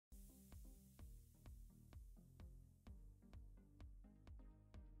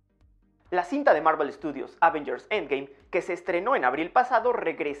La cinta de Marvel Studios Avengers Endgame, que se estrenó en abril pasado,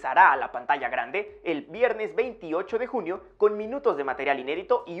 regresará a la pantalla grande el viernes 28 de junio con minutos de material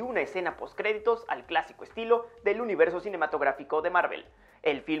inédito y una escena postcréditos al clásico estilo del universo cinematográfico de Marvel.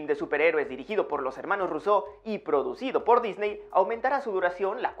 El film de superhéroes dirigido por los hermanos Russo y producido por Disney aumentará su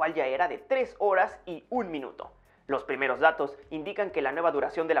duración, la cual ya era de 3 horas y 1 minuto. Los primeros datos indican que la nueva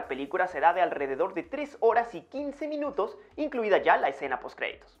duración de la película será de alrededor de 3 horas y 15 minutos, incluida ya la escena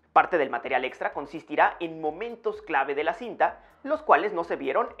postcréditos. Parte del material extra consistirá en momentos clave de la cinta, los cuales no se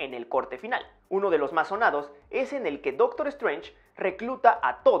vieron en el corte final. Uno de los más sonados es en el que Doctor Strange recluta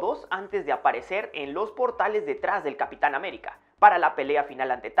a todos antes de aparecer en los portales detrás del Capitán América, para la pelea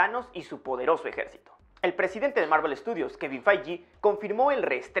final ante Thanos y su poderoso ejército. El presidente de Marvel Studios, Kevin Feige, confirmó el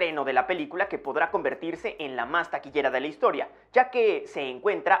reestreno de la película, que podrá convertirse en la más taquillera de la historia, ya que se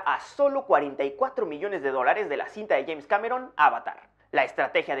encuentra a solo $44 millones de la cinta de James Cameron, Avatar. La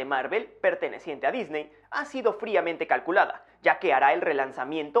estrategia de Marvel, perteneciente a Disney, ha sido fríamente calculada, ya que hará el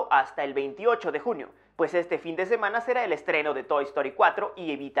relanzamiento hasta el 28 de junio, pues este fin de semana será el estreno de Toy Story 4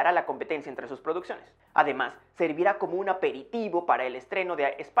 y evitará la competencia entre sus producciones. Además, servirá como un aperitivo para el estreno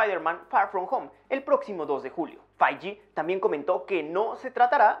de Spider-Man Far From Home el próximo 2 de julio. Feige también comentó que no se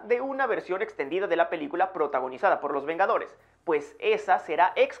tratará de una versión extendida de la película protagonizada por los Vengadores, pues esa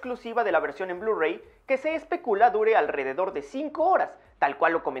será exclusiva de la versión en Blu-ray, que se especula dure alrededor de 5 horas, tal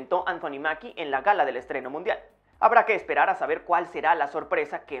cual lo comentó Anthony Mackie en la gala del estreno mundial. Habrá que esperar a saber cuál será la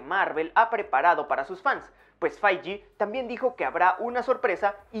sorpresa que Marvel ha preparado para sus fans, pues Feige también dijo que habrá una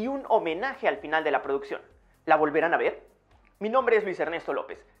sorpresa y un homenaje al final de la producción. ¿La volverán a ver? Mi nombre es Luis Ernesto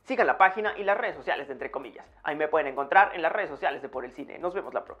López. Sigan la página y las redes sociales de Entre Comillas. Ahí me pueden encontrar en las redes sociales de Por el Cine. Nos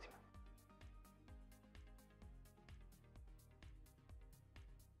vemos la próxima.